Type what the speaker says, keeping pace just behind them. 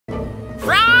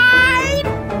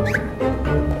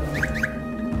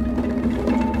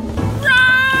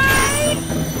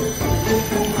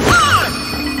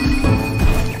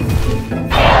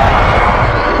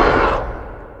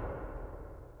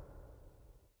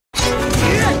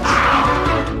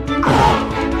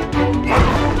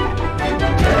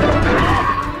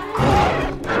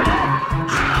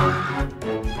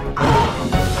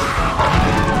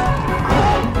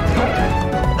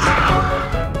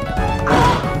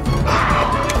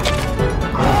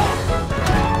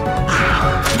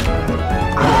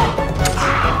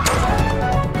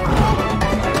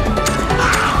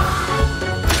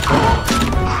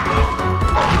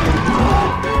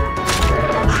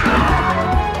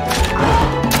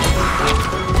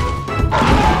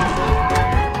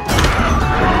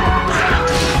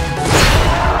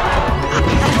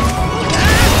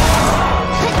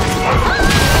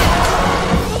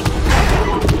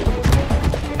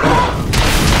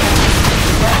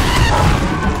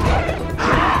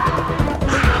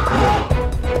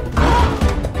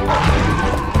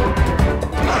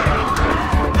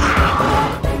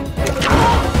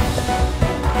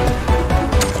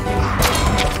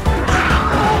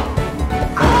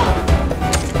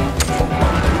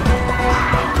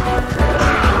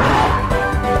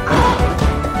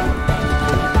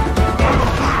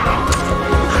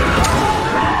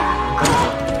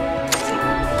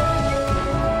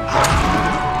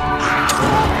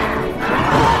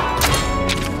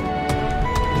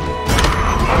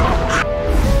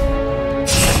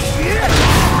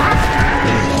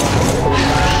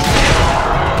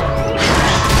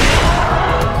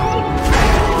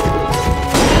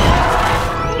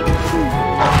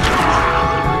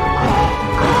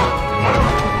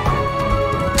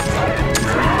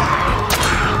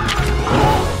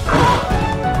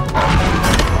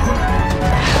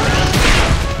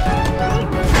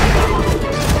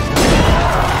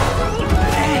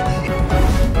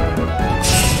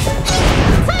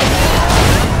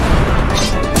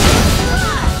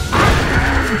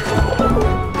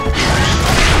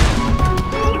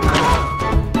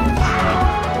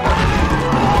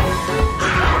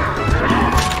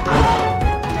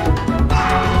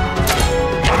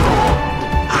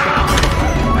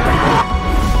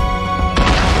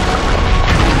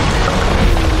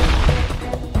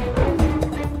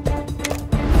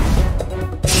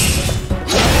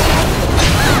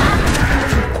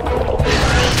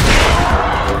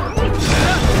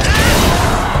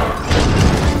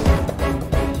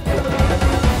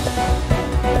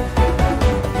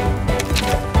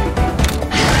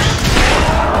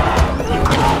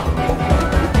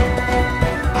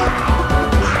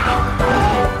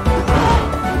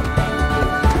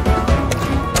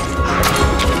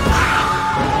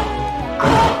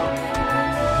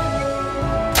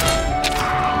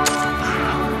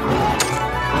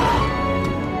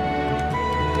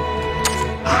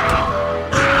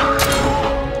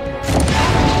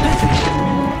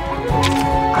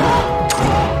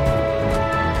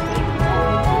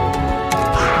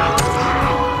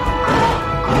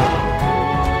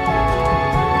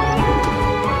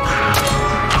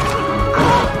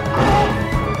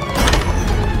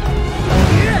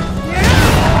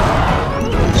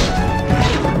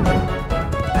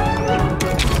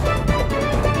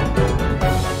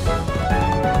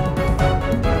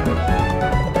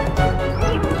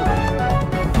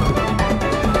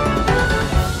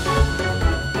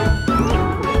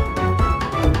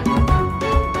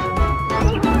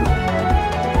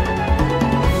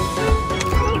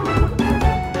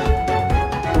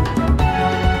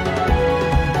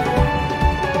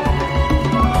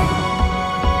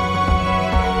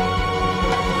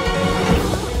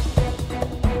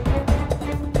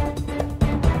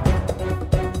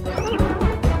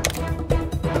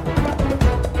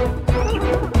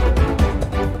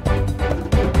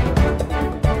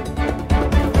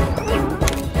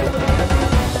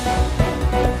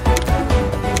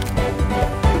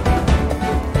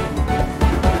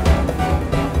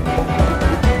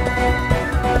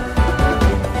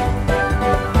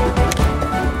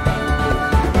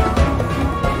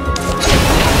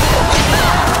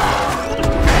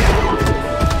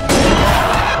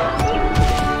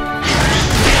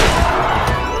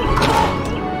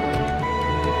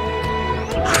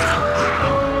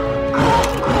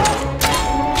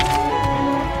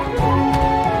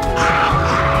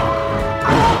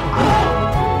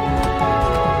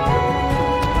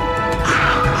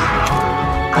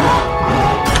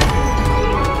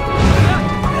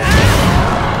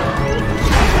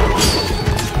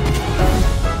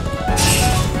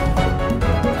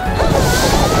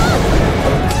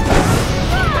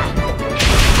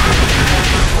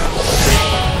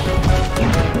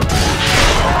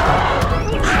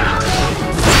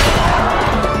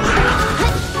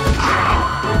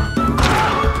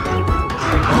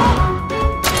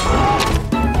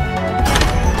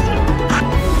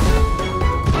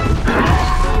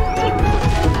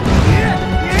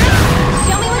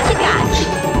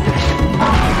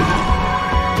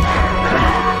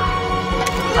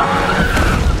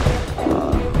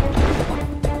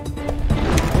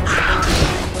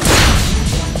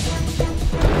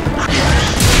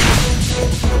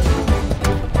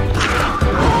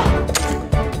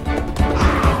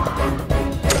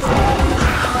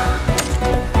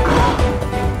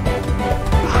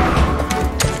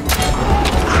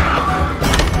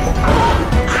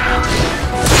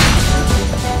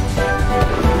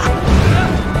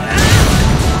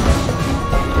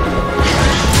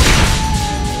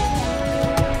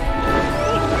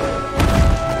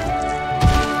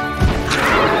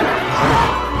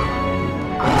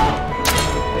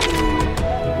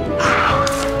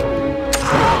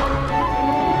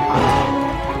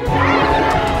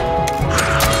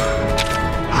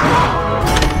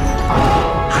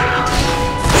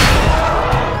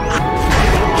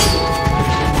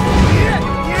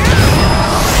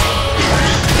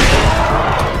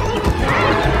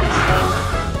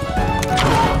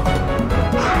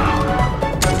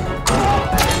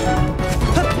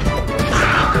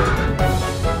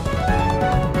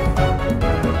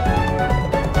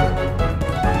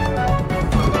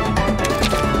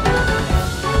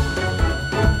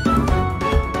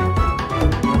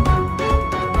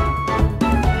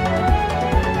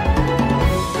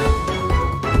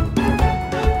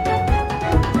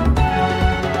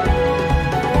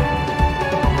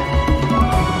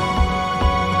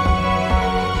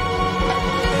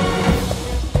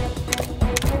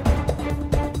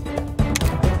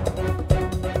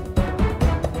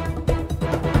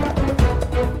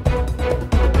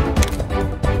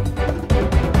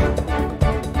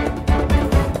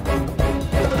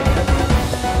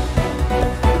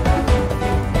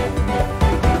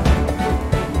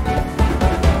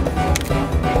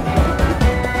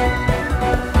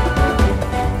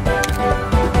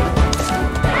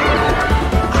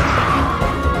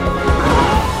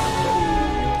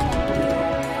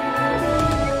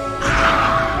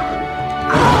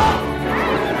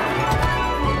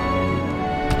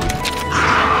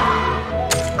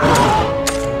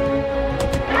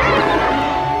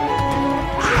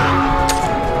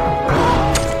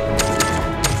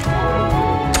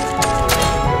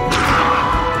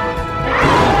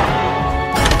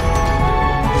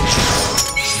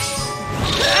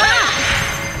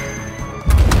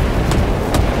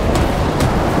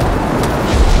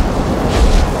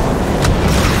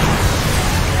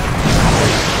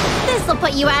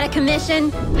commission?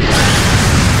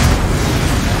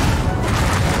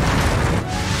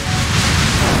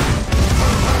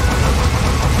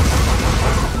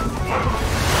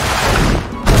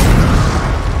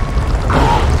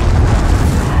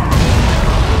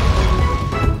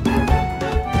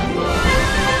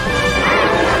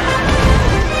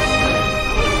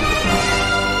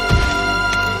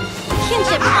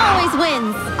 Kinship always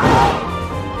wins!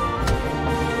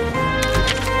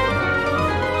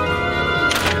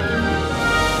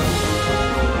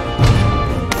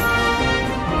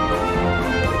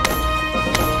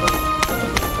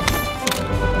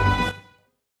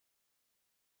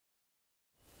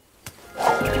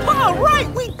 All right,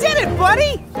 we did it,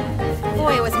 buddy!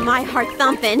 Boy, it was my heart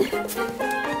thumping.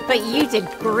 But you did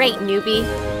great, newbie.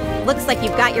 Looks like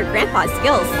you've got your grandpa's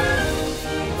skills.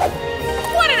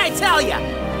 What did I tell you?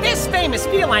 This famous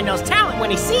feline knows talent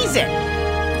when he sees it.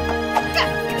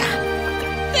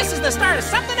 This is the start of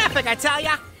something epic, I tell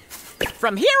ya.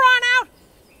 From here on out,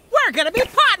 we're gonna be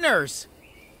partners.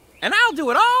 And I'll do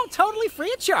it all totally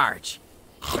free of charge.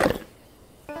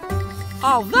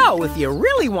 Although, if you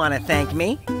really want to thank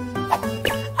me,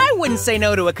 I wouldn't say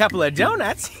no to a couple of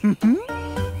donuts.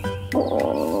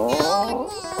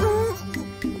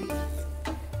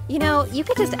 You know, you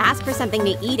could just ask for something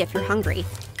to eat if you're hungry.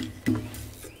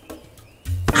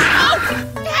 Ow!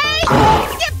 Hey!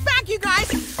 Get back, you guys!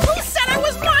 Who said I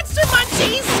was Monster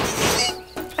Munchies?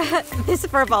 This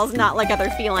furball's not like other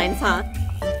felines, huh?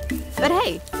 But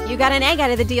hey, you got an egg out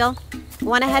of the deal.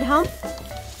 Wanna head home?